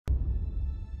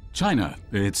China,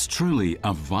 it's truly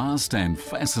a vast and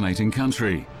fascinating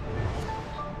country.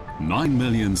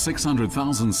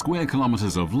 9,600,000 square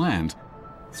kilometers of land,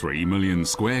 3 million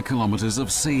square kilometers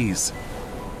of seas.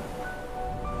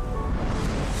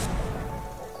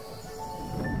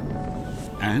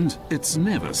 And it's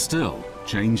never still,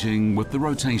 changing with the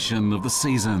rotation of the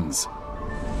seasons.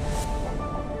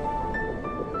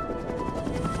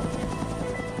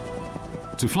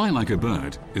 To fly like a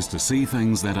bird is to see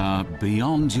things that are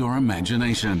beyond your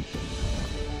imagination.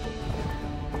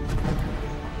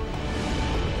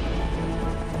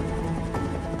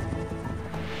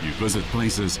 You visit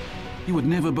places you would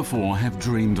never before have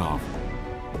dreamed of.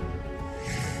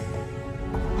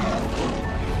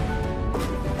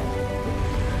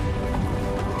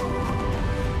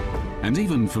 And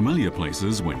even familiar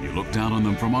places, when you look down on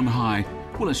them from on high,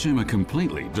 will assume a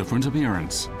completely different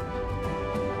appearance.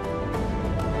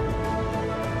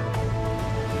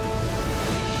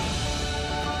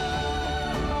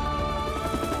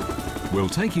 We'll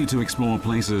take you to explore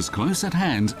places close at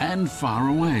hand and far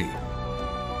away.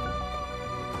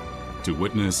 To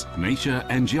witness nature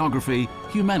and geography,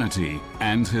 humanity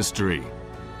and history.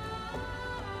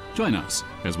 Join us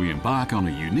as we embark on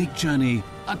a unique journey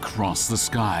across the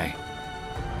sky.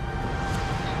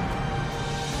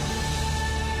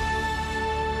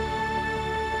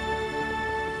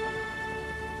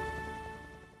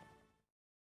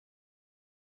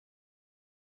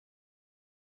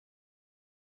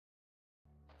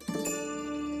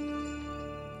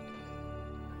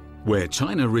 Where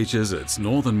China reaches its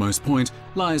northernmost point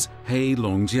lies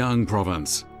HeiLongJiang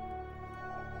province.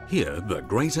 Here, the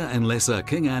Greater and Lesser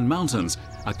Qing'an Mountains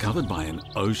are covered by an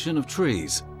ocean of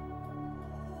trees.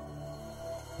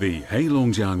 The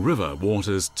HeiLongJiang River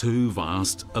waters two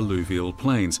vast alluvial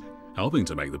plains, helping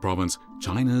to make the province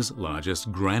China's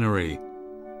largest granary.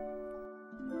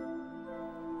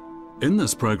 In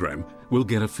this program, we'll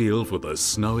get a feel for the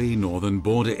snowy northern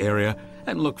border area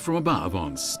and look from above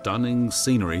on stunning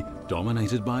scenery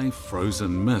dominated by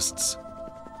frozen mists.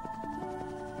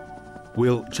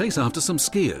 We'll chase after some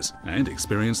skiers and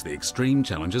experience the extreme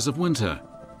challenges of winter.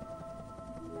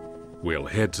 We'll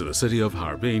head to the city of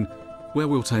Harbin, where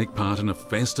we'll take part in a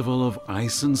festival of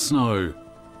ice and snow.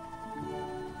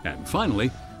 And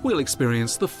finally, we'll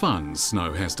experience the fun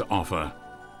snow has to offer.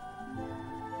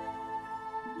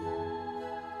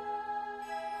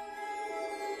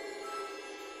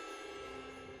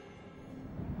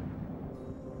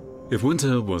 If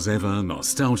winter was ever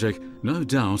nostalgic, no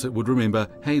doubt it would remember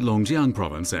HeiLongJiang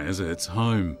province as its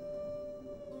home.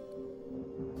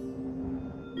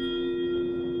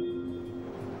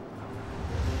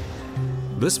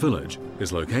 This village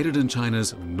is located in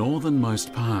China's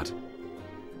northernmost part.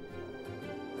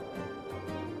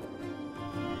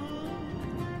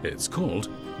 It's called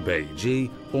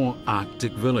Beiji, or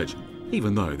Arctic Village,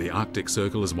 even though the Arctic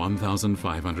Circle is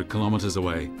 1,500 kilometers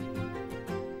away.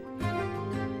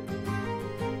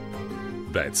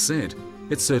 That said,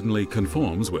 it certainly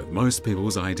conforms with most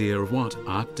people's idea of what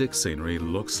Arctic scenery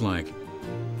looks like.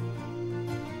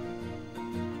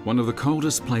 One of the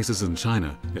coldest places in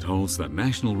China, it holds the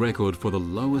national record for the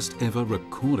lowest ever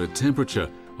recorded temperature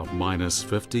of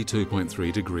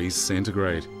 -52.3 degrees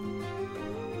centigrade.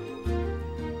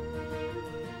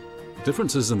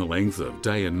 Differences in the length of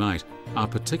day and night are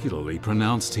particularly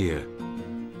pronounced here.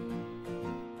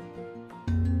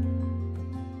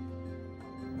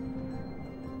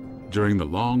 During the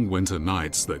long winter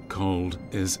nights, the cold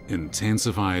is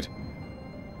intensified.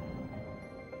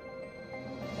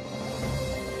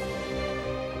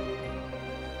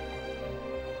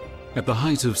 At the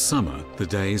height of summer, the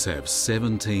days have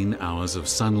 17 hours of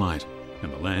sunlight,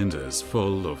 and the land is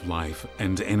full of life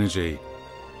and energy.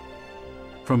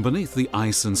 From beneath the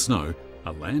ice and snow,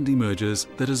 a land emerges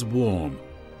that is warm.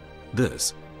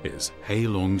 This is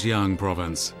HeiLongJiang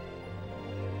province.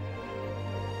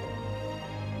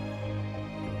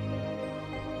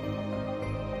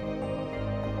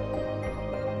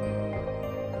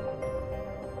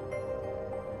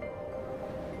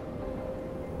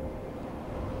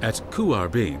 At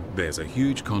Harbin, there's a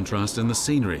huge contrast in the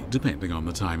scenery depending on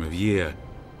the time of year.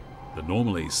 The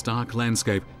normally stark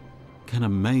landscape can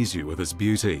amaze you with its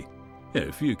beauty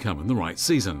if you come in the right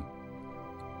season.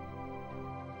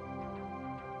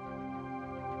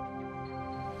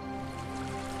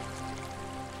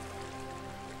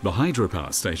 The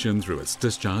hydropower station, through its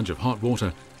discharge of hot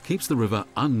water, keeps the river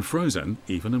unfrozen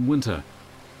even in winter.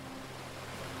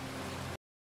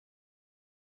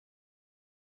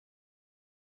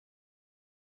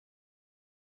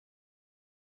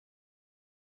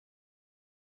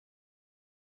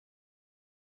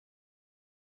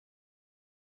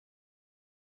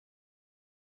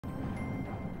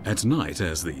 At night,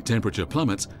 as the temperature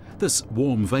plummets, this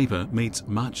warm vapor meets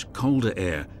much colder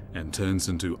air and turns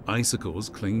into icicles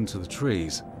clinging to the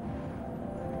trees.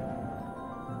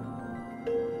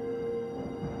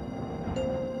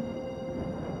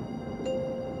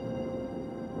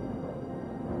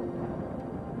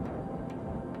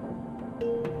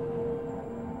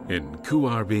 In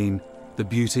Kuarbin, the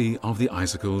beauty of the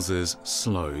icicles is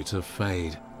slow to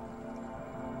fade.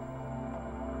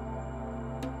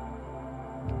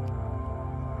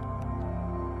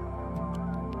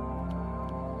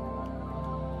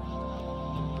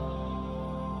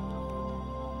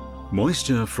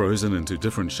 Moisture frozen into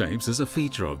different shapes is a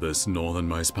feature of this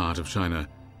northernmost part of China.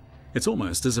 It's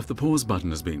almost as if the pause button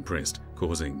has been pressed,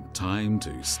 causing time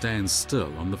to stand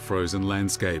still on the frozen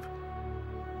landscape.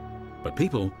 But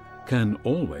people can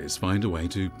always find a way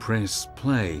to press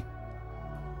play.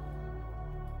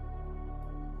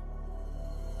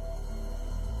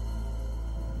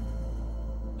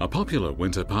 A popular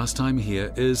winter pastime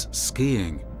here is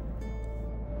skiing.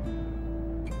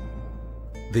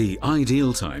 The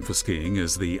ideal time for skiing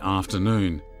is the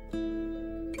afternoon.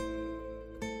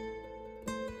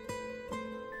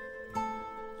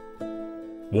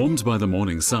 Warmed by the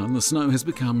morning sun, the snow has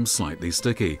become slightly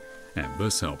sticky, and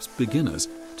this helps beginners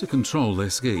to control their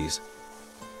skis.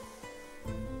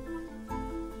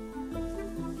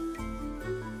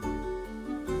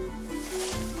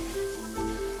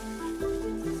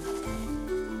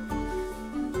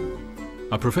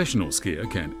 A professional skier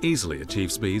can easily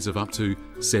achieve speeds of up to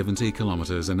 70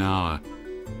 kilometers an hour.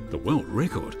 The world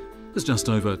record is just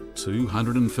over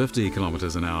 250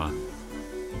 kilometers an hour.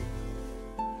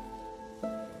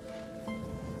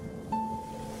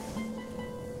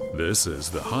 This is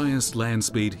the highest land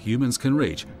speed humans can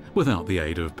reach without the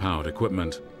aid of powered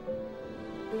equipment.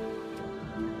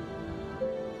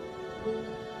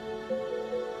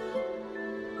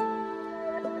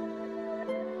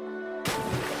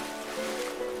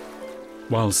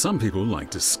 While some people like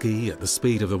to ski at the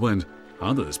speed of the wind,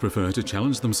 others prefer to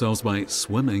challenge themselves by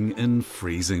swimming in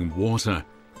freezing water.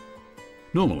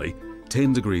 Normally,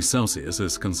 10 degrees Celsius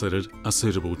is considered a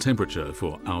suitable temperature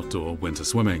for outdoor winter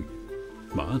swimming.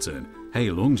 But in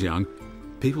HeiLongJiang,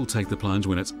 people take the plunge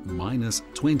when it's minus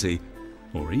 20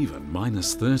 or even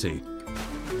minus 30.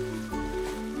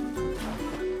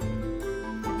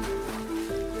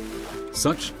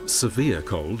 Such severe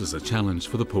cold is a challenge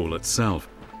for the pool itself.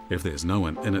 If there's no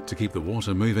one in it to keep the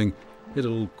water moving,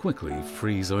 it'll quickly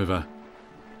freeze over.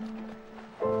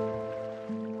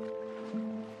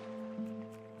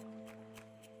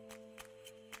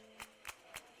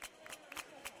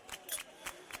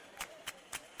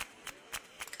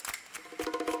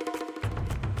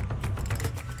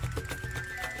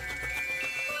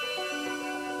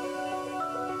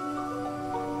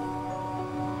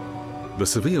 The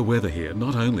severe weather here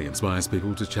not only inspires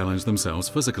people to challenge themselves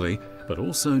physically, but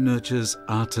also nurtures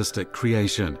artistic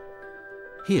creation.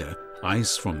 Here,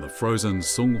 ice from the frozen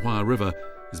Songhua River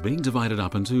is being divided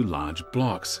up into large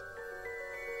blocks.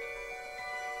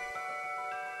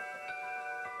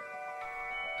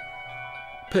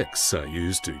 Picks are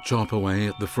used to chop away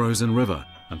at the frozen river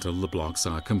until the blocks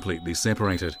are completely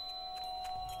separated.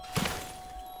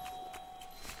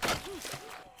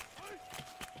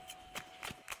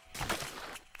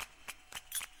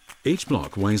 Each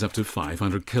block weighs up to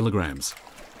 500 kilograms.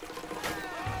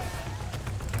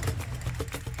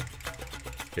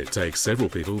 It takes several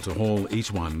people to haul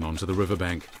each one onto the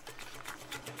riverbank.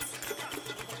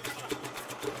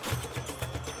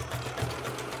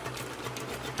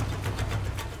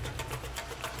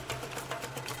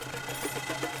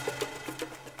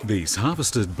 These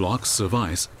harvested blocks of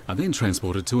ice are then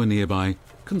transported to a nearby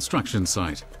construction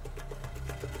site.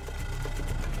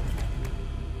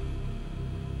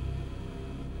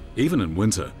 Even in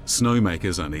winter,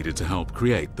 snowmakers are needed to help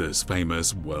create this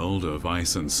famous world of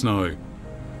ice and snow.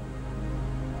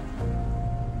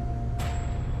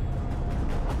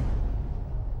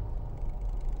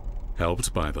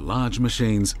 Helped by the large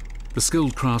machines, the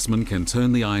skilled craftsmen can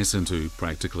turn the ice into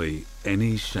practically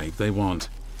any shape they want.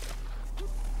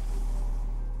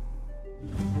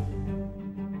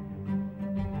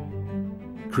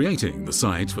 Creating the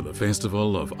site for the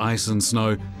Festival of Ice and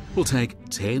Snow will take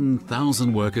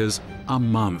 10,000 workers a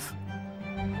month.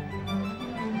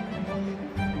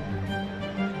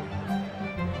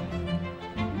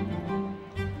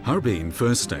 Harbin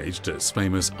first staged its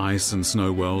famous Ice and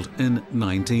Snow World in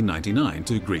 1999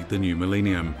 to greet the new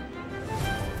millennium.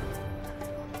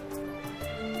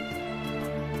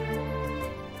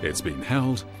 It's been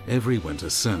held every winter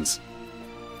since.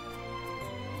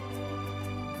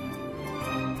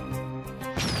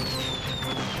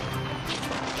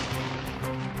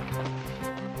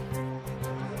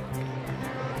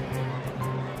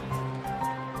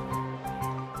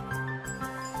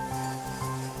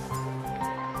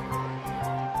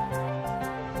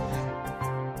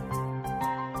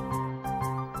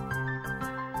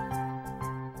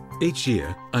 Each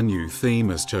year, a new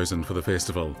theme is chosen for the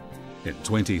festival. In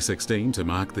 2016, to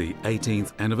mark the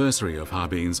 18th anniversary of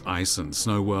Harbin's Ice and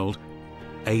Snow World,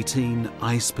 18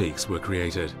 ice peaks were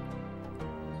created.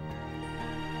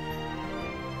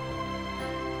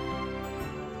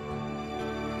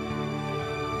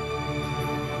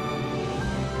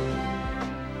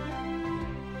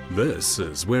 This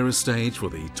is where a stage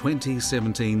for the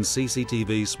 2017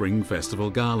 CCTV Spring Festival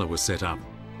Gala was set up.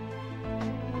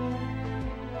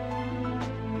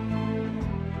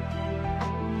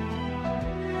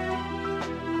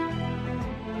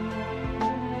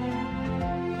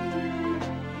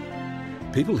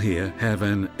 People here have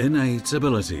an innate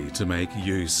ability to make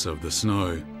use of the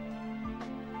snow.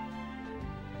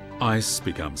 Ice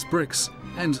becomes bricks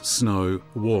and snow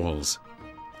walls.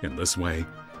 In this way,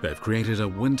 they've created a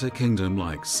winter kingdom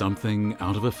like something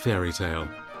out of a fairy tale.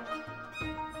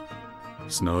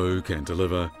 Snow can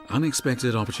deliver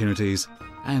unexpected opportunities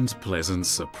and pleasant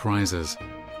surprises.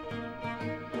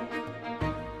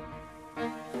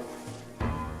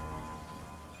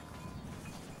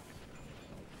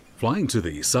 Flying to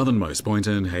the southernmost point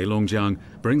in HeiLongJiang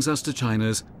brings us to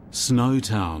China's Snow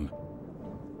Town.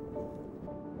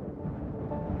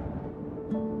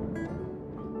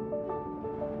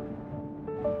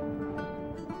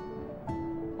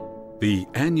 The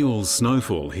annual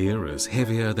snowfall here is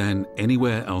heavier than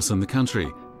anywhere else in the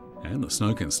country, and the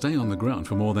snow can stay on the ground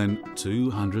for more than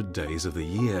 200 days of the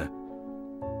year.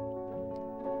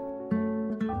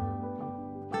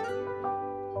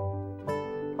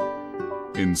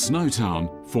 In Snowtown,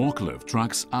 forklift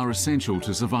trucks are essential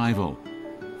to survival.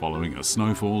 Following a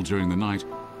snowfall during the night,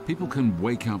 people can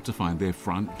wake up to find their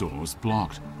front doors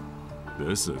blocked.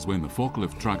 This is when the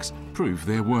forklift trucks prove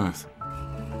their worth.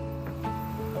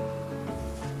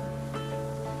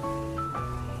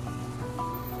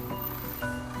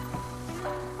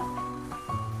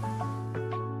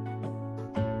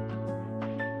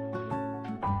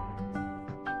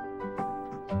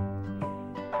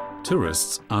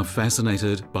 Tourists are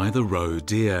fascinated by the roe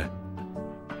deer.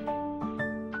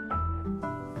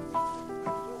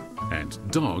 And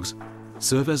dogs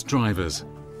serve as drivers.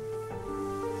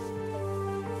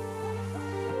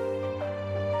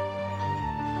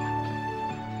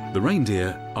 The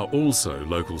reindeer are also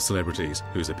local celebrities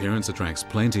whose appearance attracts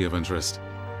plenty of interest.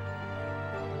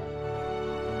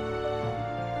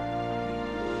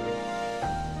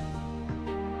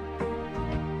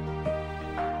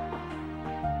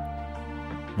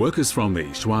 Workers from the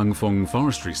Shuangfeng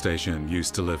forestry station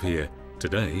used to live here.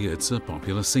 Today, it's a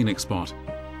popular scenic spot.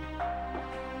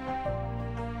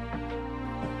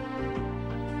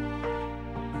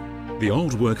 The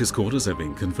old workers' quarters have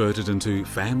been converted into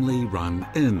family-run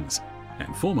inns,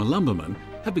 and former lumbermen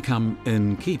have become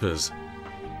innkeepers.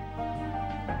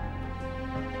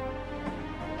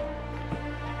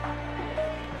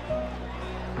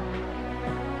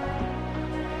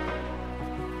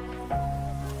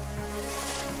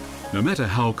 No matter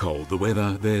how cold the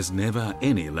weather, there's never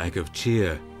any lack of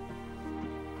cheer.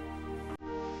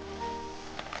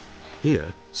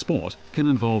 Here, sport can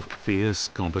involve fierce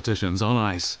competitions on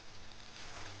ice.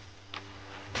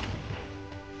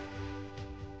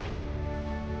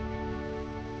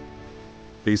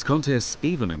 These contests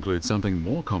even include something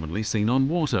more commonly seen on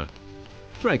water: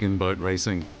 dragon boat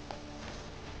racing.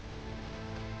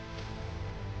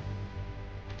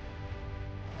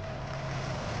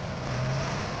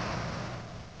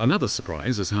 Another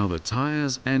surprise is how the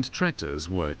tires and tractors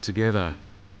work together.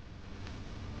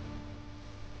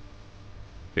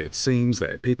 It seems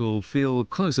that people feel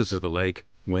closer to the lake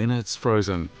when it's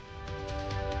frozen.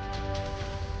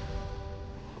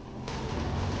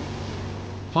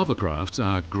 Hovercrafts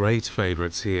are great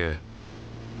favorites here.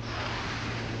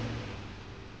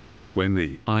 When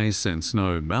the ice and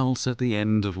snow melts at the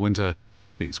end of winter,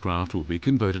 these craft will be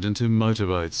converted into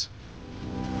motorboats.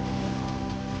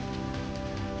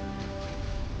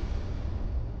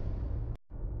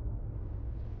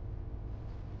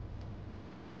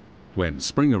 When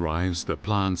spring arrives, the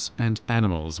plants and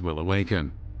animals will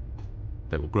awaken.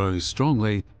 They will grow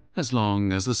strongly as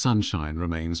long as the sunshine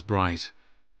remains bright.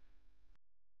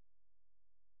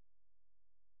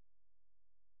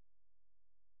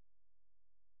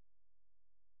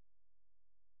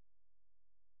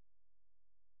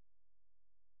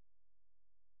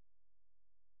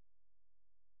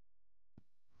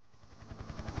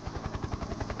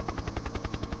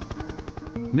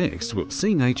 Next, we'll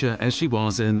see nature as she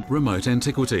was in remote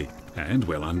antiquity, and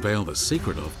we'll unveil the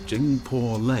secret of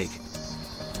Jingpo Lake.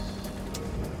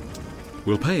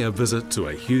 We'll pay a visit to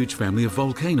a huge family of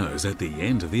volcanoes at the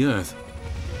end of the Earth.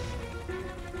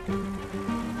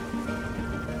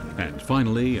 And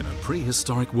finally, in a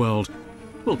prehistoric world,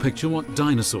 we'll picture what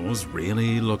dinosaurs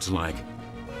really looked like.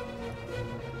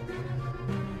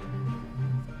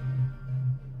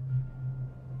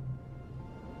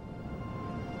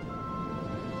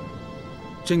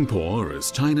 Jingpo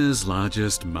is China's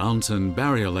largest mountain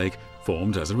barrier lake,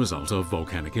 formed as a result of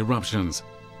volcanic eruptions.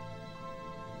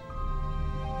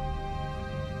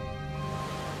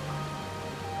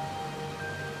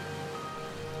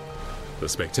 The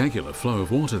spectacular flow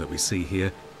of water that we see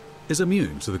here is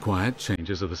immune to the quiet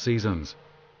changes of the seasons.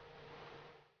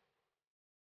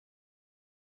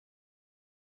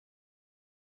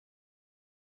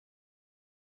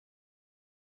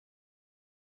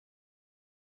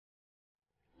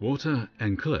 Water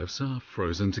and cliffs are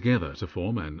frozen together to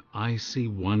form an icy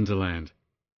wonderland.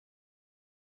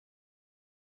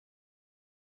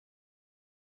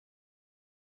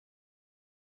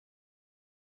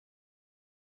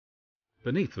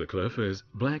 Beneath the cliff is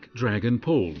Black Dragon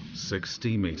Pool,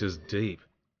 60 meters deep.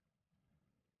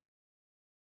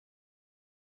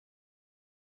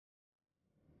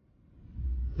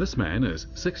 This man is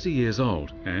 60 years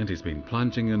old and he's been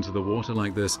plunging into the water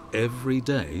like this every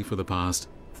day for the past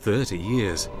 30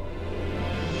 years.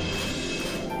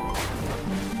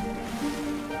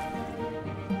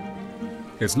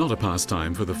 It's not a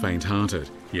pastime for the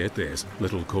faint-hearted, yet there's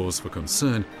little cause for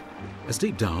concern, as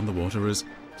deep down the water is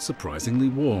surprisingly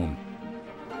warm.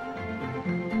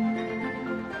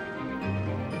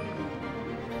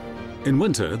 In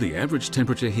winter, the average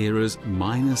temperature here is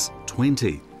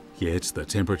 -20, yet the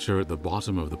temperature at the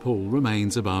bottom of the pool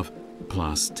remains above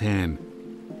 +10.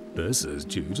 This is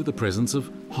due to the presence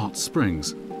of hot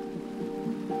springs.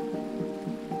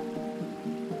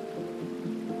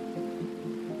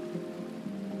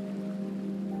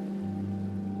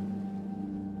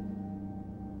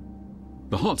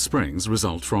 The hot springs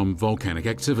result from volcanic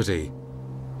activity.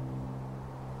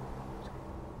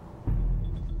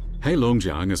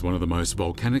 HeiLongJiang is one of the most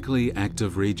volcanically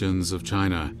active regions of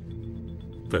China.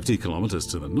 50 kilometers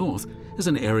to the north is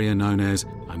an area known as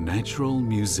a natural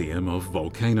museum of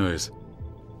volcanoes.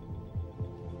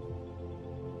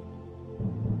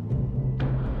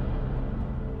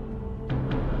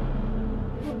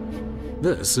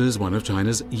 This is one of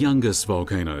China's youngest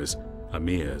volcanoes. A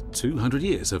mere 200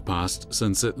 years have passed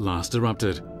since it last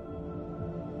erupted.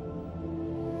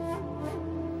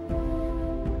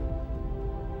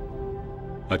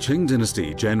 A Qing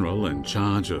dynasty general in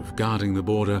charge of guarding the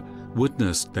border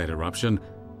witnessed that eruption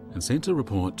and sent a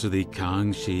report to the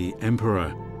Shaanxi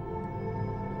emperor.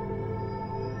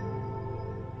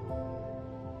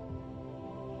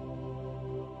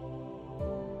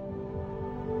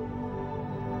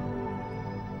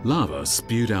 Lava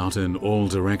spewed out in all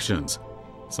directions.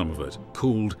 Some of it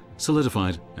cooled,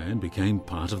 solidified, and became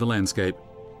part of the landscape.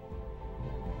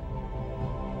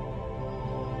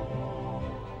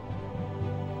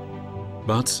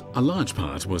 But a large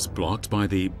part was blocked by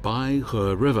the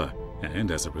Baihe River,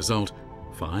 and as a result,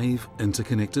 5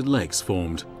 interconnected lakes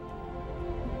formed.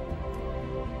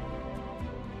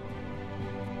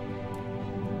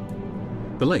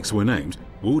 The lakes were named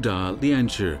Wuda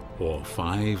Lianchi, or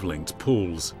 5 linked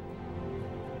pools.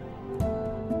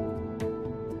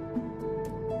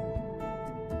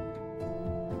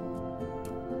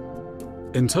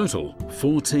 In total,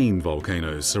 14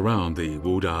 volcanoes surround the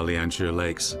Wuda Lianchi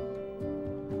lakes.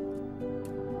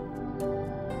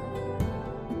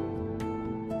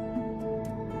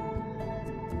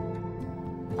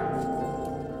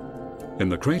 In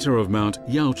the crater of Mount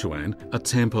Yaochuan, a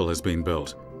temple has been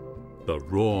built. The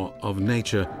roar of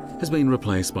nature has been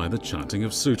replaced by the chanting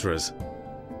of sutras.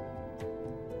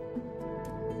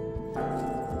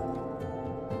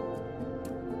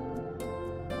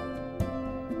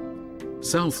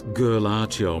 South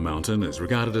Gelachio Mountain is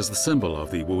regarded as the symbol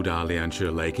of the Wuda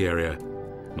Lianchi Lake area.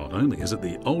 Not only is it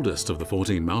the oldest of the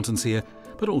 14 mountains here,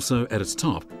 but also at its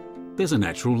top, there's a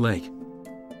natural lake.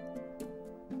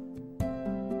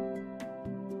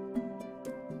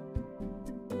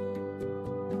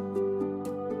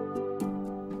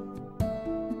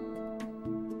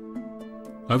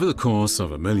 Over the course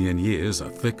of 1 million years, a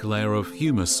thick layer of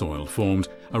humus soil formed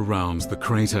around the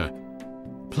crater.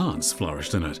 Plants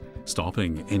flourished in it,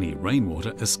 stopping any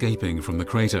rainwater escaping from the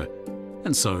crater,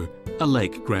 and so a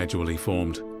lake gradually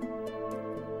formed.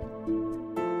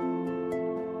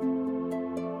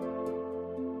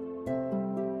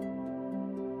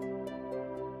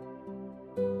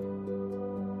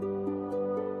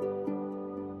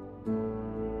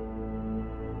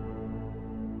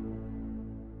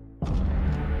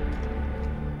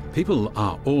 People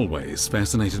are always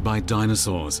fascinated by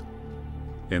dinosaurs.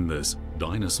 In this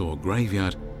dinosaur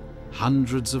graveyard,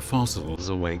 hundreds of fossils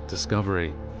await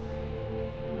discovery.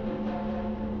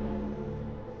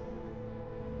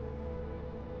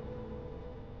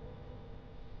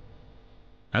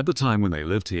 At the time when they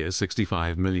lived here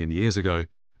 65 million years ago,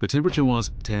 the temperature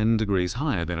was 10 degrees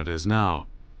higher than it is now.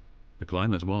 The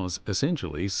climate was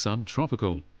essentially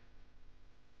subtropical.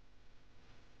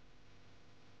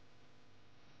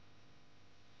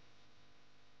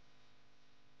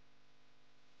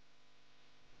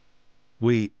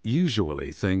 We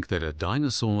usually think that a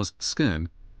dinosaur's skin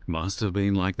must have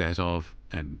been like that of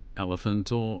an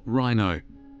elephant or rhino.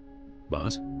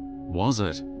 But was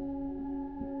it?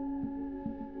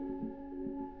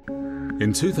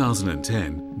 In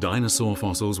 2010, dinosaur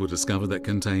fossils were discovered that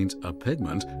contained a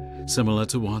pigment similar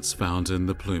to what's found in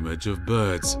the plumage of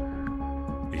birds.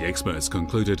 The experts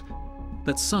concluded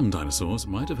that some dinosaurs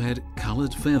might have had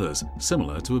colored feathers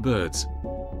similar to a bird's.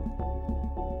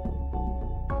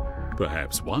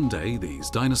 Perhaps one day these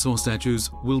dinosaur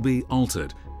statues will be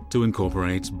altered to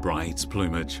incorporate bright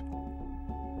plumage.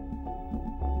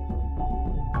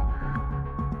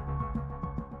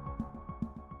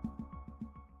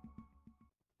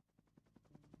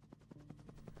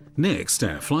 Next,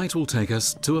 our flight will take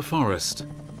us to a forest.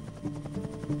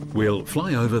 We'll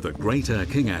fly over the Greater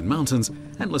Xinjiang Mountains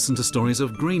and listen to stories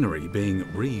of greenery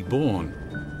being reborn.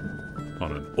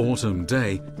 On an autumn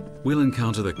day, we'll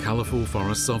encounter the colourful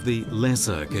forests of the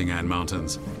Lesser Xinjiang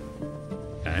Mountains.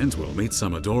 And we'll meet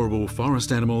some adorable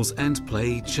forest animals and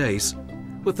play chase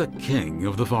with the king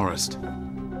of the forest.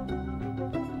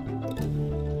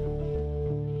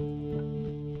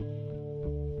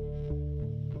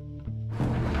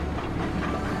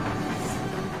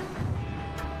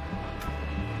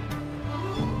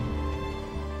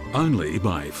 Only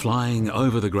by flying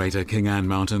over the Greater Xinjiang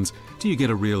Mountains do you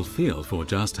get a real feel for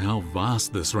just how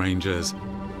vast this range is.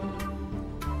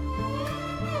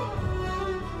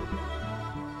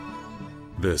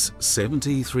 This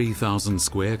 73,000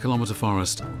 square kilometre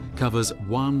forest covers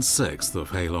 1/6 of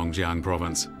HeiLongJiang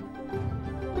province.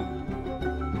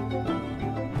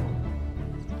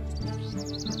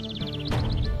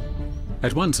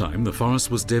 At one time, the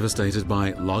forest was devastated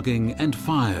by logging and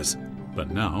fires. But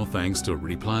now, thanks to a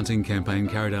replanting campaign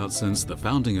carried out since the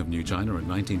founding of New China in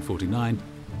 1949,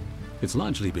 it's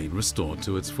largely been restored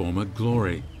to its former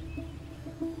glory.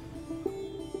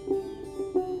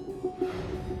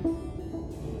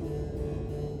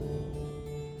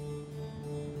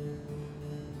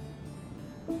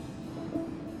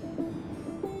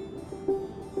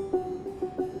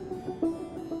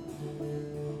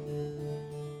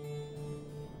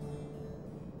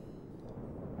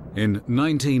 In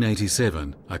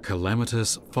 1987, a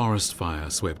calamitous forest fire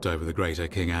swept over the Greater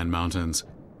Xinjiang Mountains.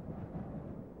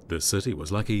 The city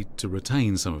was lucky to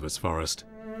retain some of its forest.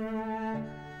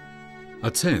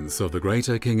 1/10 of the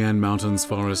Greater Xinjiang Mountains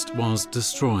forest was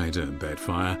destroyed in that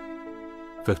fire.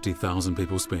 50,000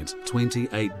 people spent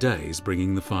 28 days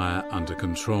bringing the fire under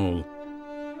control.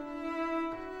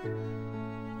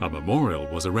 A memorial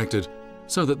was erected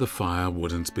so that the fire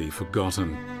wouldn't be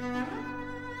forgotten.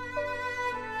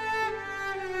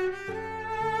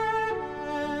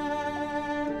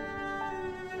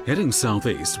 Heading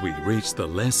southeast, we reach the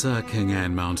Lesser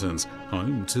Xinjiang Mountains,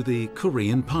 home to the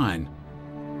Korean pine.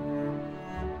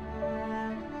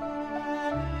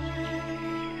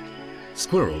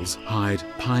 Squirrels hide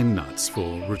pine nuts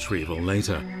for retrieval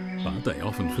later, but they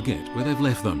often forget where they've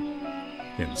left them.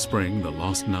 In spring, the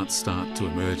lost nuts start to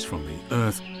emerge from the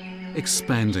earth,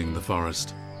 expanding the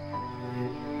forest.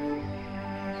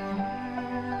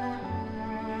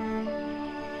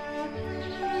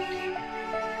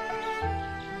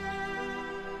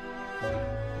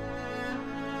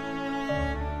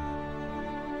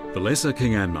 The Lesser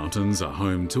Xinjiang Mountains are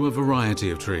home to a variety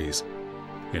of trees.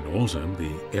 In autumn,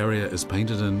 the area is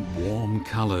painted in warm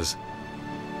colours.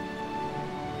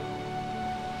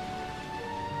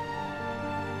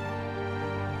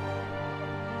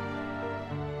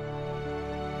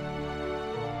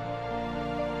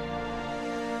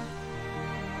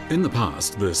 In the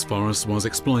past, this forest was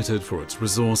exploited for its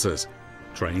resources.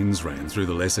 Trains ran through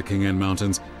the Lesser Xinjiang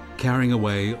Mountains, carrying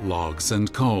away logs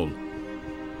and coal.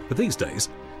 But these days,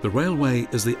 the railway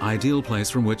is the ideal place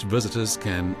from which visitors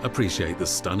can appreciate the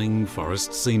stunning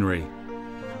forest scenery.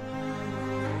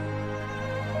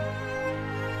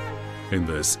 In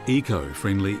this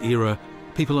eco-friendly era,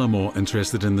 people are more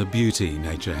interested in the beauty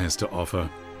nature has to offer.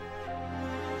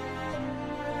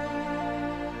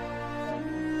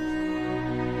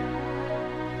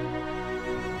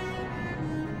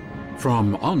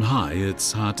 From on high,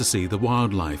 it's hard to see the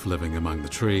wildlife living among the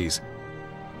trees.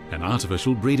 An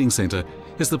artificial breeding centre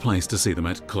is the place to see them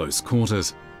at close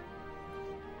quarters.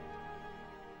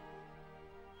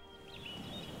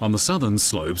 On the southern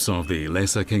slopes of the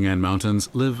Lesser Khingan Mountains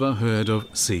live a herd of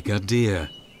Sika deer.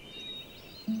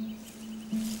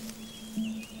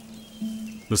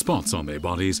 The spots on their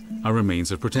bodies are a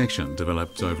means of protection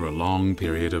developed over a long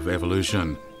period of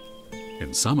evolution.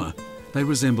 In summer, they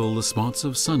resemble the spots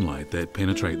of sunlight that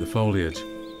penetrate the foliage.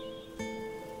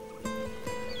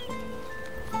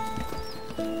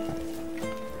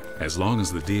 As long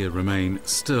as the deer remain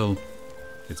still,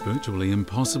 it's virtually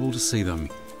impossible to see them.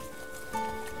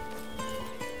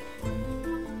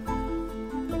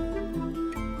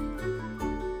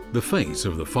 The fate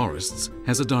of the forests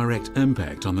has a direct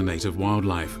impact on the native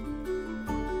wildlife.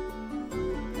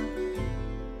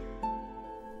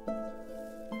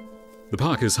 The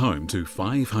park is home to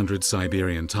 500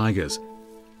 Siberian tigers,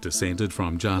 descended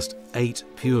from just 8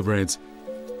 purebreds.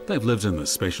 They've lived in the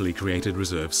specially created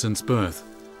reserve since birth.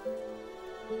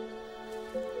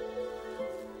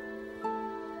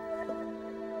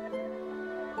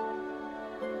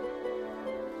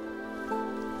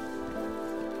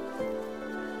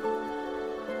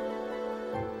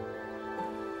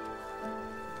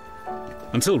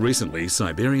 Until recently,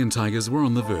 Siberian tigers were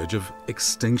on the verge of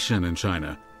extinction in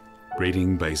China.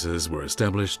 Breeding bases were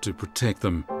established to protect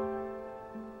them.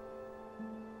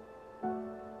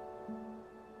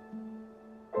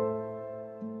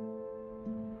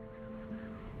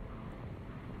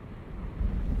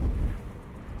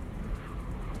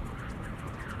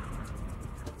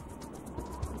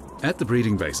 At the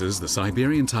breeding bases, the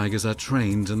Siberian tigers are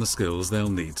trained in the skills they'll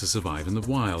need to survive in the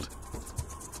wild.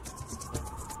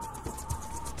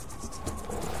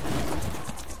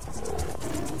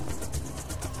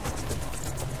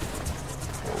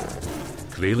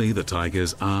 Clearly, the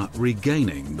tigers are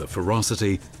regaining the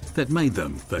ferocity that made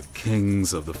them the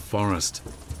kings of the forest.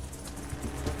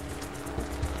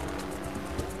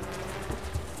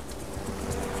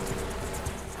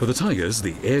 For the tigers,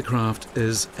 the aircraft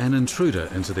is an intruder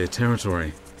into their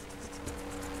territory.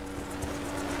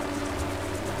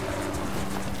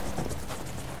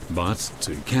 But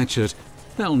to catch it,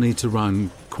 they'll need to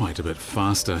run quite a bit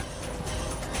faster.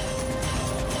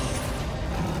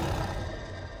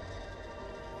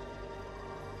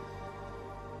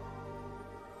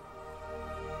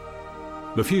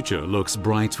 The future looks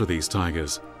bright for these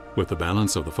tigers. With the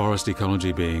balance of the forest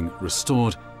ecology being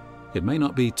restored, it may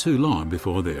not be too long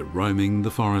before they're roaming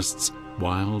the forests,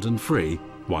 wild and free,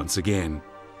 once again.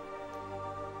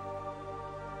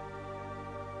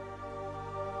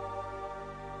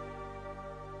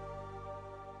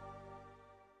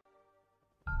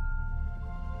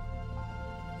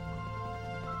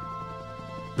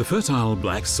 The fertile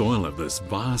black soil of this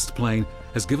vast plain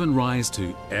has given rise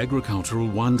to agricultural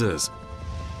wonders.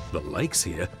 The lakes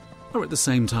here are at the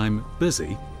same time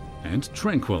busy and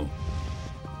tranquil.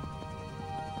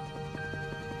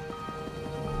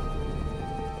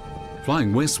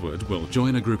 Flying westward, we'll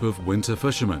join a group of winter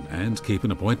fishermen and keep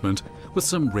an appointment with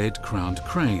some red-crowned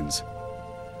cranes.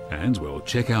 And we'll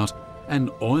check out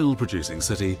an oil-producing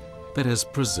city that has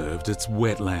preserved its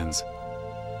wetlands.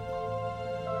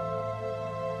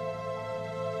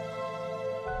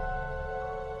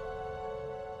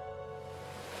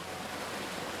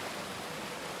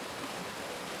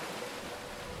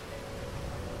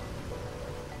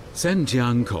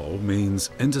 Sanjiang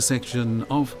means intersection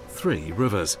of 3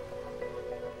 rivers.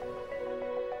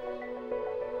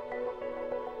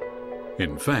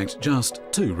 In fact, just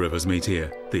 2 rivers meet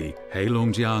here, the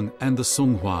HeiLongJiang and the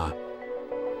Songhua.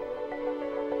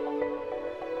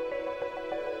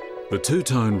 The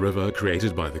two-tone river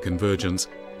created by the convergence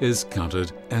is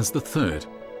counted as the 3rd.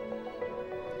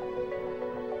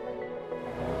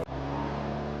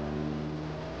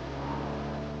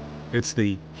 It's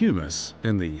the humus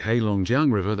in the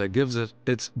HeiLongJiang River that gives it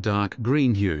its dark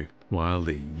green hue, while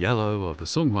the yellow of the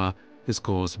Songhua is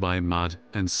caused by mud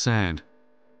and sand.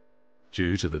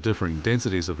 Due to the differing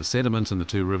densities of the sediment in the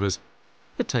 2 rivers,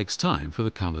 it takes time for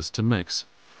the colours to mix.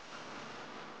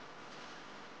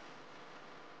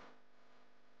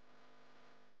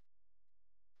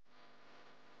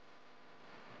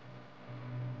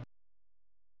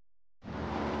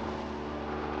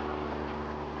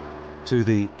 To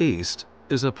the east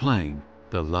is a plain,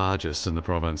 the largest in the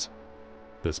province.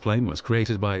 This plain was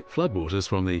created by floodwaters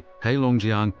from the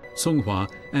HeiLongJiang, Songhua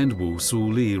and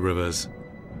Wusuli rivers.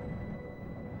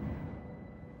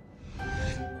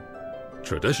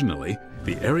 Traditionally,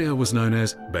 the area was known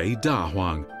as Bei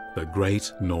Dahuang, the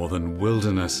Great Northern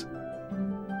Wilderness.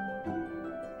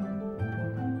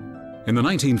 In the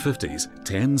 1950s,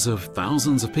 tens of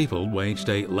thousands of people waged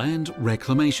a land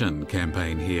reclamation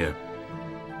campaign here.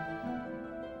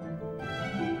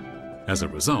 As a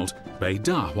result,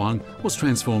 Beidahuang was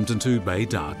transformed into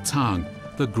Beidatang,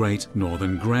 the Great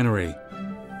Northern Granary.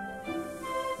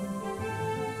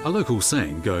 A local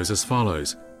saying goes as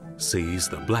follows: "Seize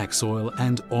the black soil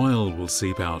and oil will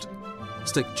seep out.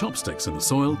 Stick chopsticks in the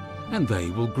soil and they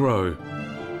will grow."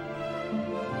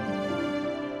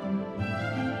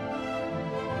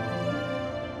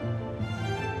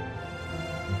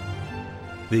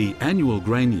 The annual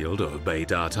grain yield of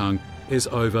Beidatang is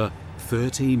over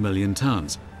 30 million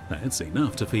tons. That's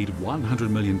enough to feed 100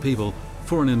 million people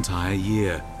for an entire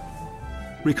year.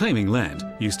 Reclaiming land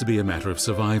used to be a matter of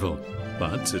survival,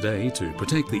 but today, to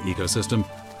protect the ecosystem,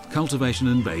 cultivation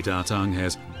in Beidatang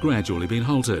has gradually been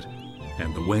halted,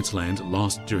 and the wetland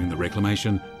lost during the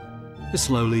reclamation is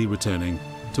slowly returning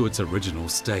to its original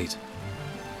state.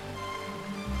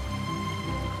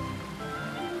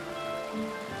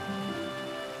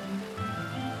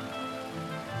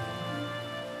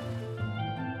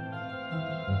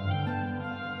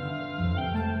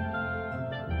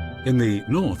 In the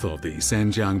north of the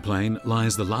Xinjiang plain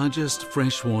lies the largest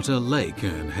freshwater lake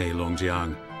in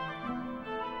HeiLongJiang.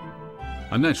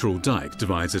 A natural dike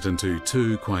divides it into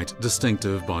two quite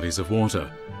distinctive bodies of water,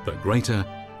 the Greater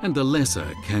and the Lesser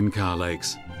Kankar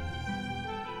Lakes.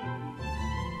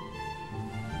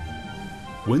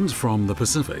 Wind from the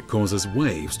Pacific causes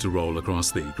waves to roll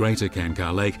across the Greater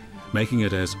Kankar Lake, making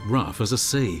it as rough as a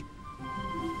sea.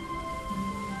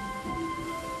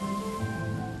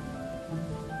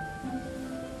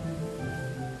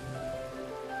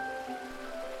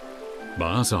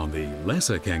 But on the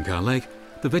Lesser Kankar Lake,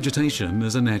 the vegetation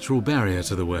is a natural barrier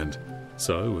to the wind,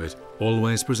 so it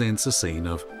always presents a scene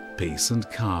of peace and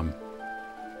calm.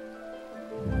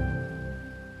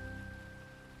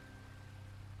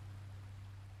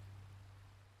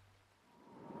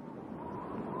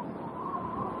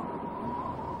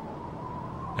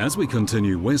 As we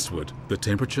continue westward, the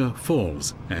temperature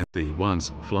falls and the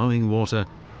once flowing water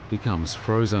becomes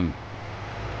frozen.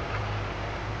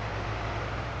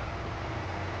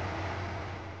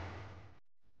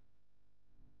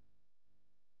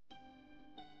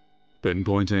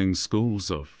 Pinpointing schools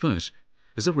of fish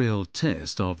is a real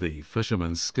test of the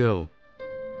fisherman's skill.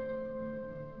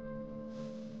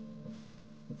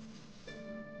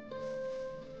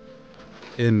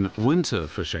 In winter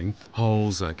fishing,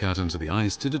 holes are cut into the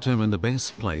ice to determine the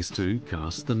best place to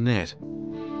cast the net.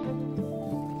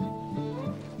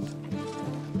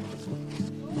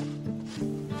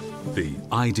 The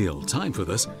ideal time for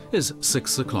this is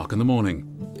 6 o'clock in the morning.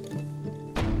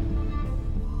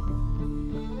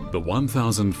 The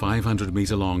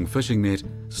 1,500-meter-long fishing net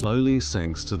slowly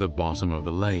sinks to the bottom of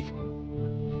the lake.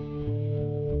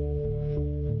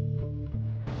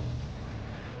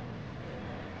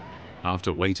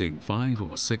 After waiting 5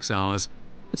 or 6 hours,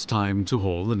 it's time to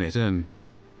haul the net in.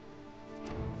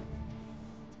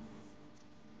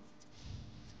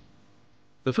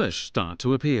 The fish start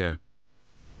to appear.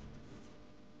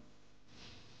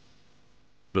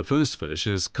 The first fish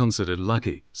is considered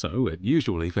lucky, so it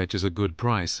usually fetches a good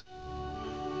price.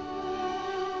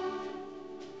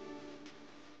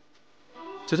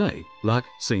 Today, luck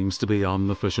seems to be on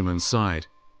the fishermen's side.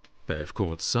 They've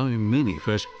caught so many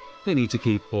fish, they need to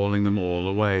keep hauling them all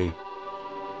away.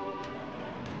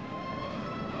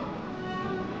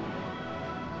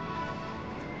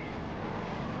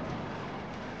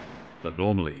 The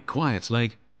normally quiet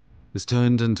lake is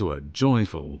turned into a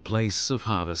joyful place of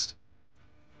harvest.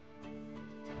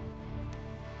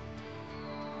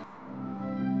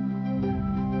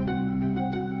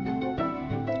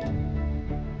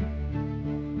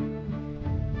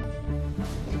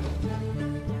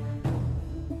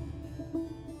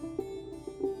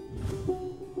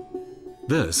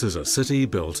 This is a city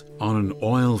built on an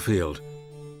oil field.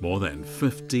 More than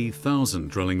 50,000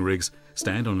 drilling rigs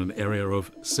stand on an area of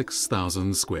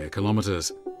 6,000 square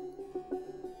kilometers.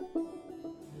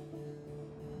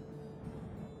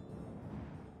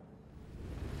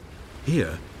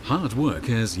 Here, hard work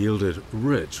has yielded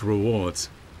rich rewards.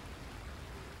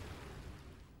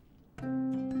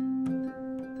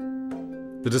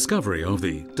 The discovery of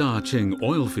the Daqing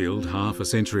oil field half a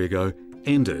century ago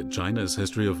ended China's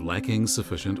history of lacking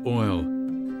sufficient oil.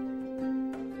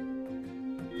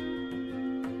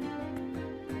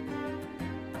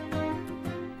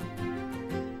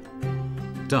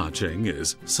 Daqing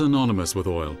is synonymous with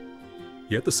oil,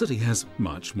 yet the city has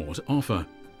much more to offer.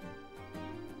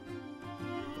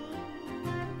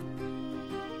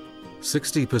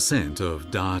 60% of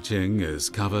Daqing is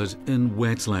covered in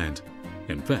wetland.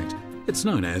 In fact, it's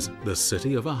known as the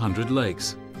City of 100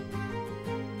 Lakes.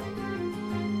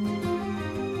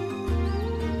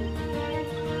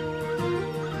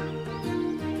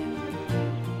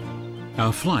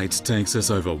 Our flight takes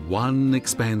us over one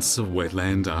expanse of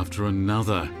wetland after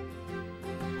another.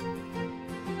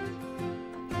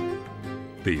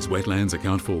 These wetlands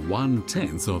account for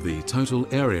 1/10 of the total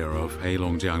area of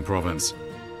HeiLongJiang province.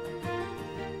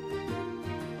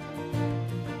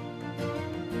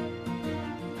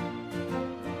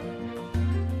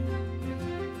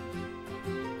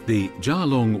 The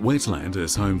Jialong wetland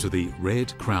is home to the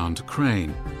red-crowned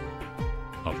crane.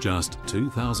 Of just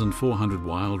 2,400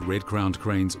 wild red-crowned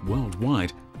cranes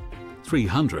worldwide,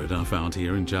 300 are found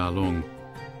here in Jialong.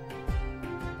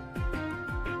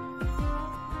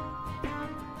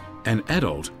 An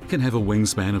adult can have a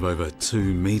wingspan of over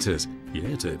 2 meters,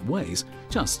 yet it weighs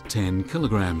just 10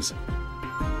 kilograms.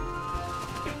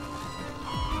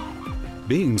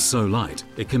 Being so light,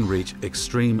 it can reach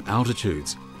extreme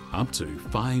altitudes, up to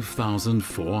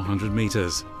 5,400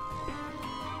 meters.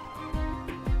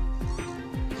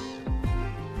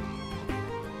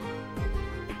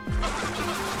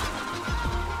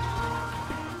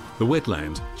 The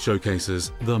wetland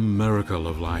showcases the miracle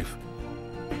of life.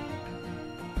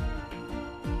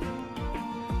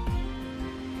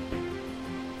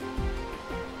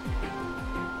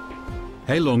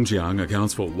 HeiLongJiang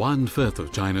accounts for 1/5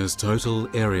 of China's total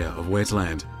area of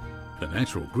wetland. The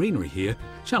natural greenery here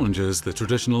challenges the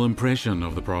traditional impression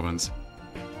of the province.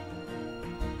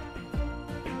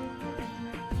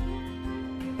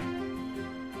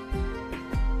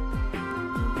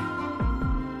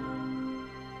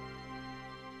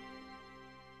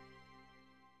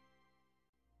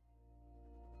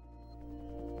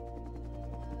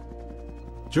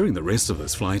 During the rest of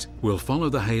this flight, we'll follow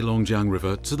the HeiLongJiang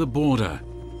River to the border.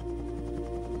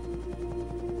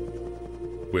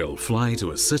 We'll fly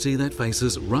to a city that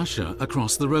faces Russia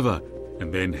across the river,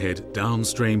 and then head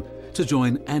downstream to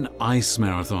join an ice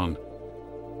marathon.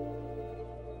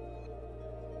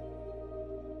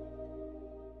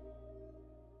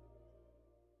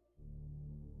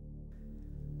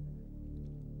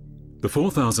 The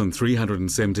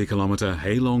 4,370-kilometer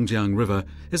HeiLongJiang River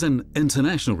is an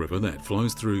international river that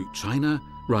flows through China,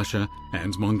 Russia,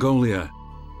 and Mongolia.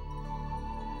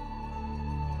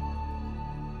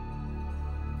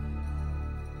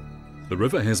 The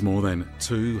river has more than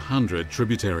 200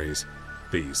 tributaries.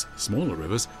 These smaller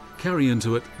rivers carry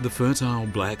into it the fertile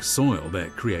black soil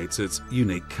that creates its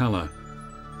unique color.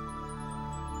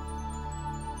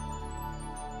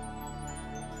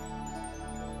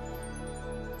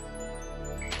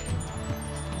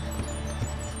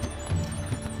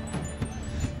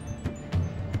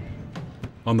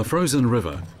 On the frozen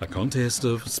river, a contest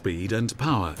of speed and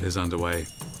power is underway.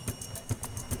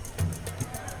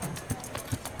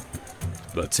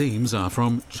 The teams are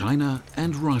from China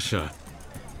and Russia.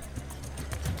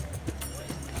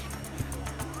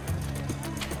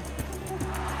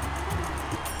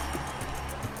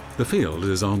 The field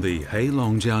is on the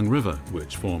HeiLongJiang River,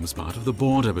 which forms part of the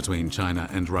border between China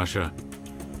and Russia.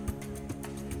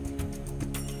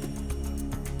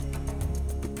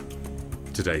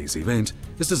 Today's event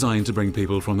is designed to bring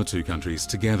people from the two countries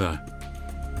together.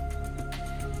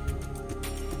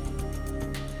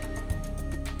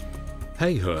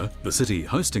 Heihe, the city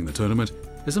hosting the tournament,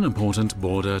 is an important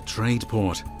border trade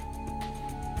port.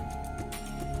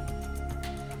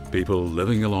 People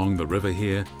living along the river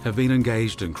here have been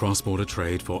engaged in cross-border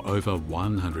trade for over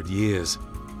 100 years.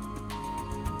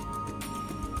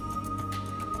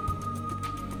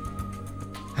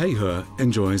 Heihe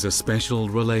enjoys a special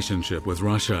relationship with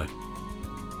Russia.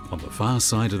 On the far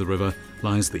side of the river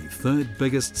lies the third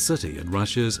biggest city in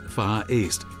Russia's far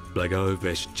east,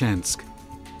 Blagoveshchansk.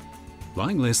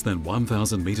 Lying less than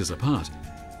 1,000 meters apart,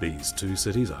 these two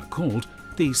cities are called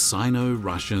the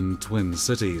Sino-Russian Twin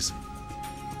Cities.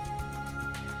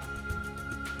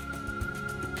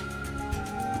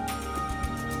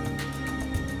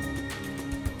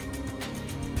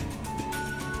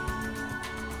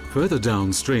 Further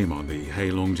downstream on the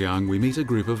HeiLongJiang, we meet a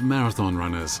group of marathon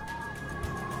runners.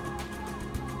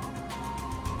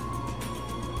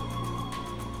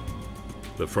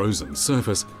 The frozen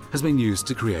surface has been used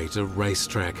to create a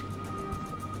racetrack.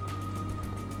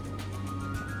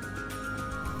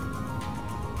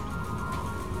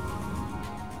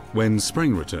 When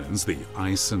spring returns, the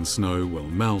ice and snow will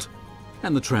melt,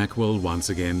 and the track will once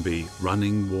again be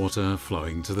running water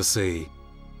flowing to the sea.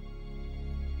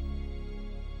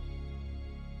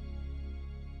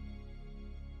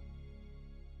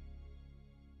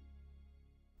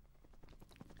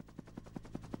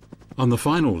 On the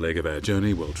final leg of our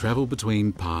journey, we'll travel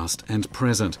between past and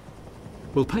present.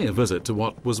 We'll pay a visit to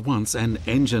what was once an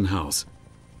engine house.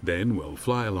 Then we'll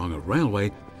fly along a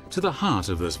railway to the heart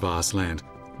of this vast land,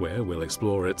 where we'll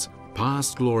explore its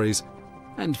past glories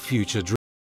and future dreams.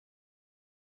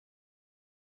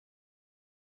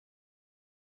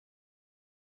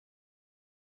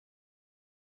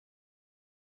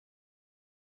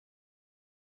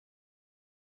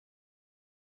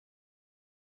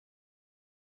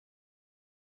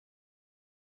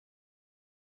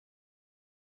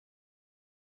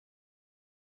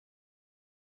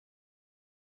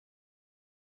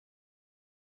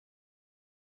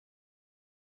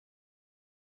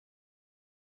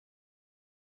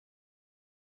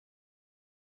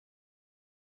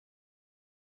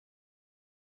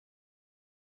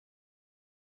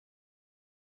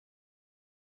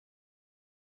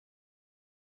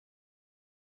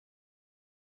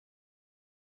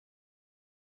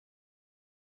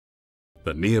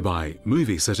 The nearby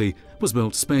movie city was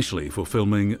built specially for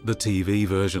filming the TV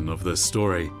version of this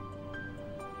story.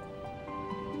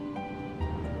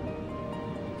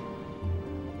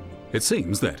 It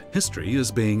seems that history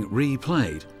is being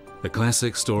replayed. The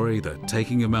classic story that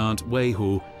taking of Mount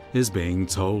Weihu is being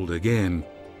told again.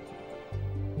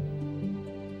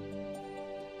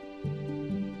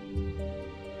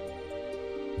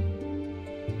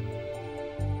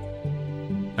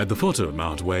 At the foot of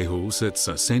Mount Weihu sits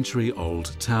a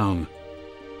century-old town.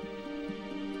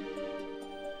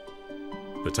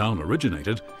 The town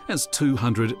originated as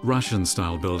 200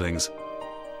 Russian-style buildings.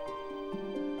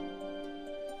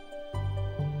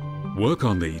 Work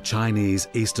on the Chinese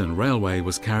Eastern Railway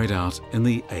was carried out in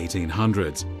the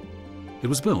 1800s. It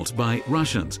was built by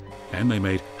Russians, and they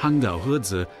made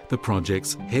Hangdaohezi the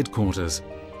project's headquarters.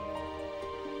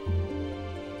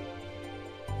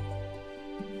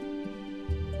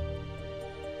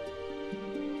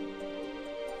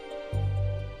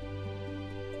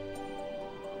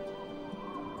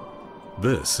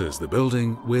 This is the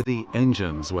building where the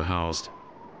engines were housed.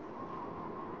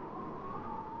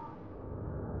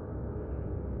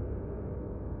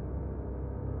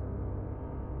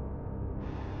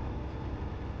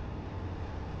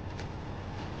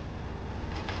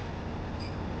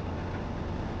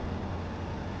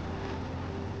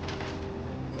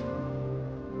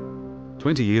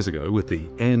 "20 years ago, with the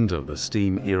end of the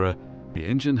steam era, the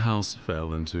engine house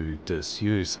fell into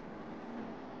disuse.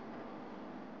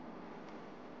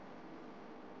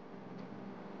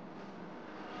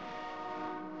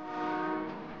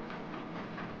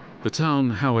 The town,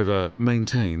 however,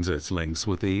 maintains its links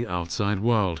with the outside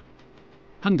world.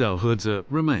 Hangdaohezi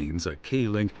remains a key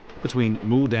link between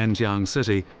Mudanjiang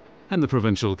city and the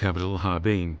provincial capital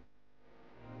Harbin.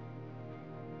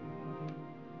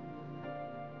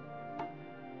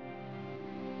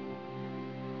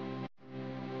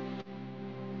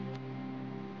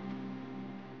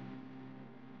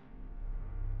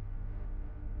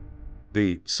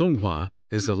 The Songhua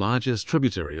is the largest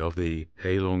tributary of the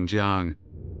HeiLongJiang.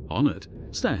 On it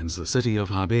stands the city of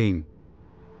Harbin.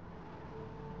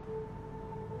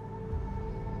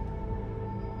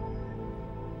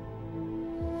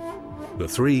 The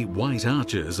three white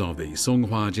arches of the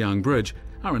Songhua-Jiang Bridge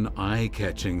are an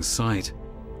eye-catching sight.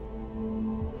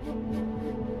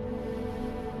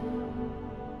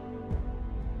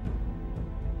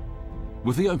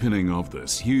 With the opening of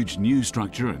this huge new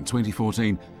structure in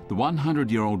 2014, the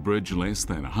 100-year-old bridge less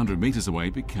than 100 meters away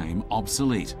became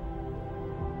obsolete.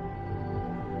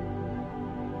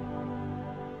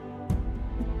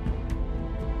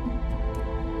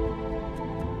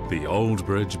 The old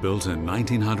bridge, built in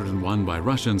 1901 by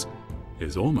Russians,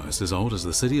 is almost as old as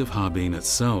the city of Harbin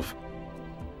itself.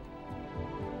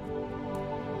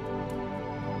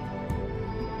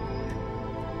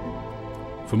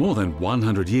 For more than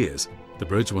 100 years, the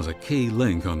bridge was a key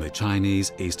link on the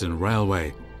Chinese Eastern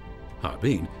Railway.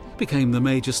 Harbin became the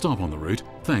major stop on the route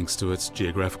thanks to its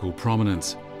geographical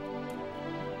prominence.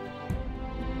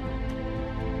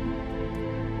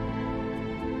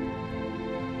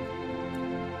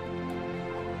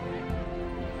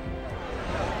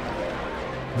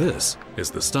 This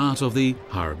is the start of the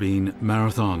Harbin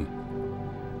Marathon.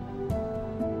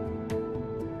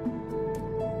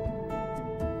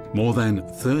 More than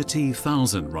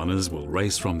 30,000 runners will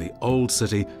race from the old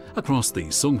city across the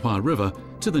Songhua River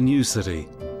to the new city.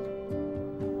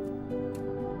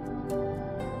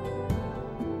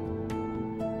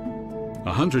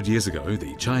 A 100 years ago,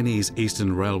 the Chinese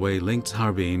Eastern Railway linked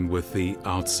Harbin with the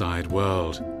outside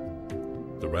world.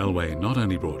 The railway not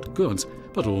only brought goods,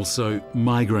 but also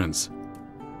migrants.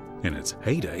 In its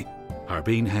heyday,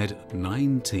 Harbin had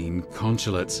 19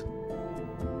 consulates.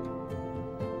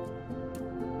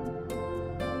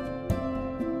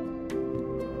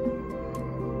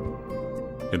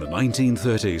 In the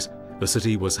 1930s, the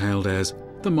city was hailed as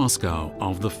the Moscow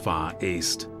of the Far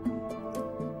East.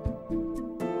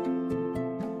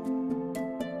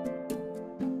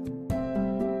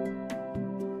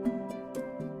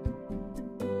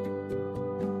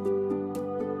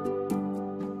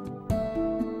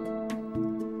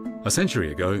 A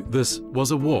century ago, this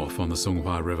was a wharf on the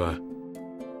Songhua River.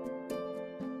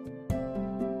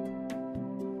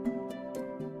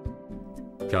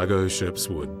 Cargo ships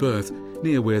would berth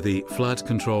near where the Flood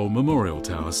Control Memorial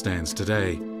Tower stands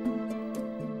today.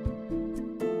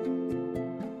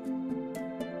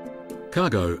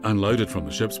 Cargo unloaded from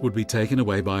the ships would be taken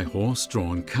away by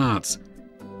horse-drawn carts.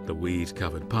 The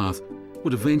weed-covered path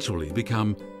would eventually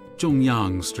become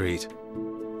Zhongyang Street.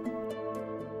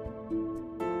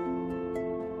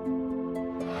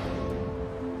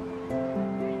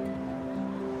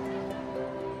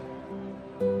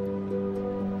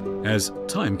 As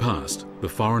time passed, the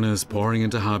foreigners pouring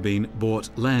into Harbin bought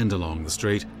land along the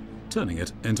street, turning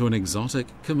it into an exotic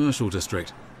commercial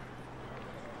district.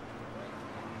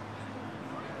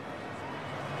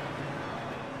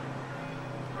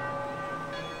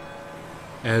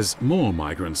 As more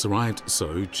migrants arrived,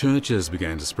 so churches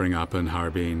began to spring up in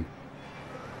Harbin.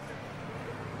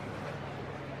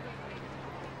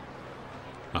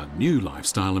 A new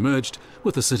lifestyle emerged,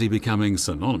 with the city becoming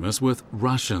synonymous with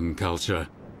Russian culture.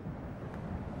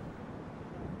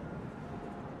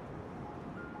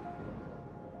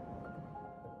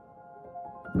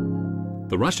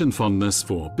 The Russian fondness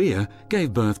for beer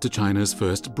gave birth to China's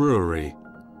first brewery.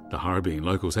 The Harbin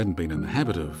locals hadn't been in the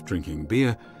habit of drinking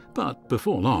beer, but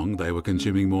before long they were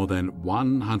consuming more than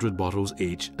 100 bottles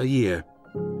each a year.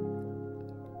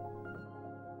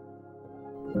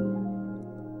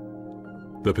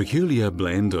 The peculiar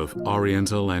blend of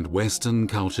Oriental and Western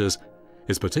cultures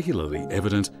is particularly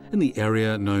evident in the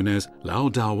area known as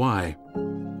Laodawai.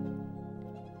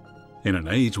 In an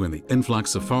age when the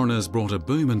influx of foreigners brought a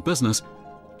boom in business,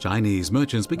 Chinese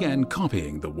merchants began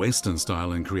copying the Western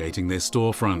style in creating their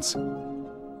storefronts.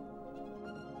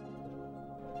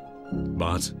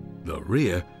 But the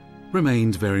rear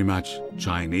remained very much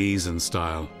Chinese in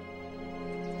style.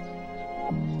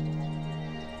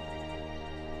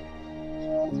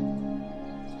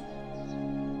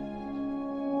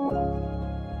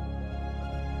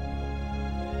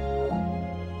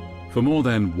 For more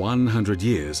than 100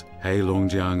 years,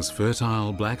 HeiLongJiang's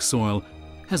fertile black soil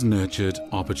has nurtured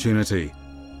opportunity.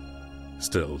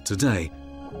 Still today,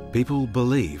 people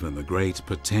believe in the great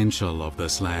potential of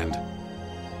this land.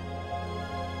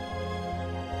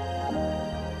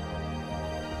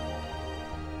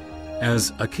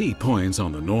 As a key point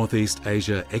on the Northeast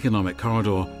Asia Economic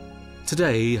Corridor,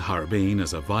 today Harbin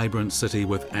is a vibrant city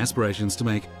with aspirations to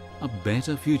make a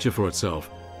better future for itself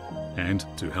and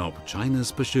to help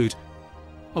China's pursuit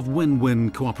of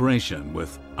win-win cooperation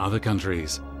with other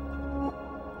countries.